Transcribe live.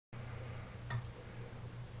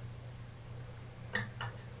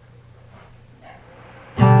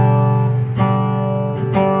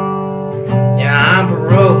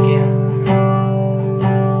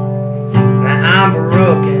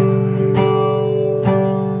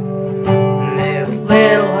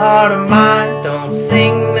heart of mine don't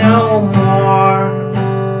sing no more.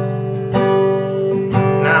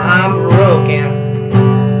 Now I'm broken.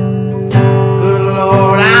 Good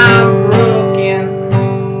Lord, I'm broken.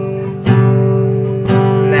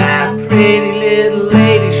 That pretty little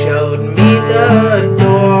lady showed me the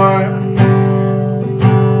door.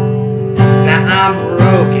 Now I'm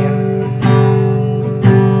broken.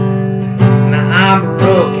 Now I'm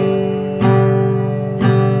broken.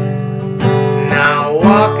 Now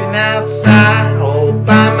walking outside all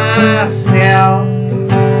by myself,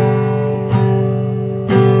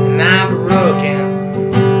 and I'm broken.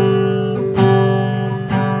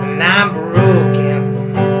 And I'm broken.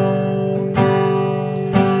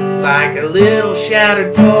 Like a little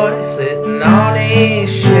shattered toy sitting on a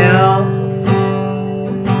shelf.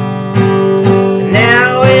 And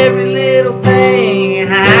now every little thing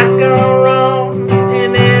has gone wrong,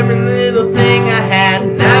 and every little thing I had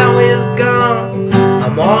now is gone.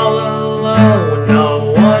 I'm all alone with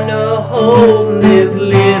no one to hold. This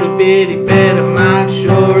little bitty bed of mine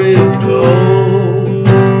sure is cold.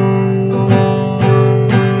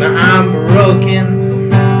 Now I'm broken.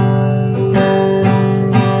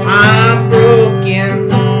 I'm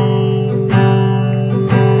broken.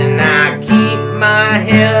 And I keep my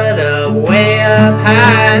head up way up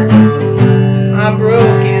high. I'm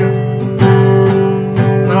broken.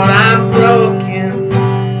 Lord, I'm broken.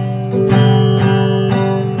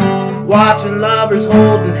 Watching lovers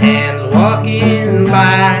holding hands walking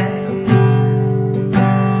by.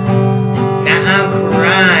 Now I'm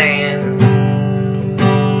crying.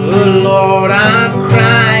 Good Lord, I'm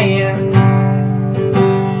crying.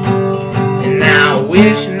 And now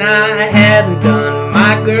wishing I hadn't done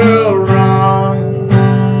my girl wrong.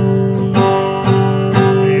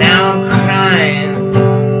 Now I'm crying.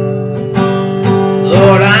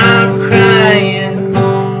 Lord, I'm crying.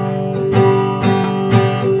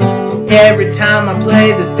 Every time I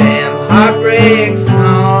play this damn heartbreak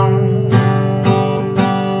song.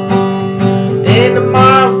 And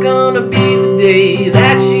tomorrow's gonna be the day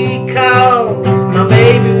that she calls. My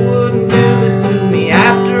baby wouldn't do this to me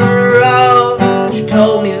after all. She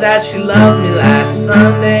told me that she loved me last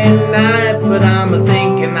Sunday night, but I'm a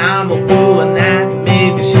thinking I'm a fool and that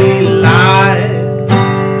maybe she lied.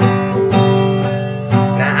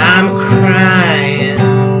 Now I'm crying.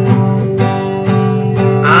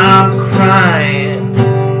 I'm crying.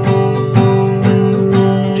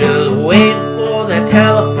 Just waiting for that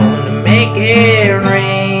telephone to make it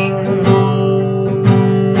ring.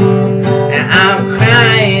 And I'm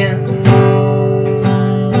crying.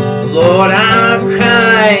 Lord, I'm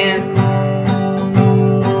crying.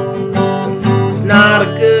 It's not a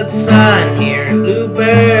good sign hearing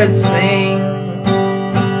bluebirds sing.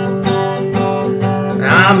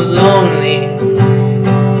 I'm lonely.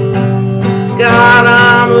 God,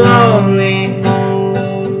 I'm lonely.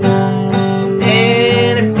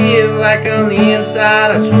 And it feels like on the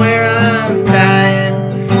inside I swear I'm dying.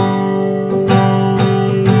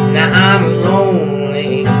 Now I'm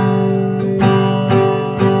lonely.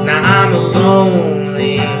 Now I'm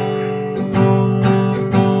lonely.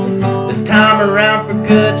 This time around for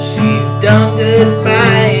good she's done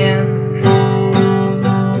goodbying.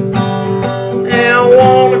 And I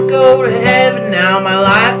wanna go to heaven now, my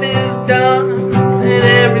life is done. And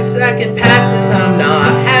every second passing I'm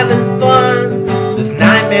not having fun. This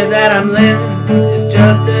nightmare that I'm living is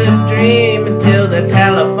just a dream, until the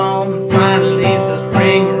telephone finally says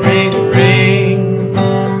ring, ring, ring.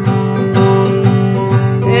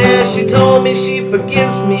 And she told me she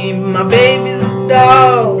forgives me, my baby's a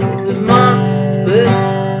doll. This month, but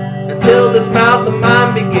until this mouth of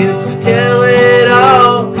mine begins to tell it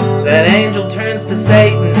all, that angel turns to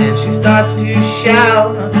Satan and she starts to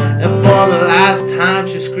shout. And for the last time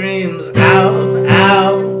she screams,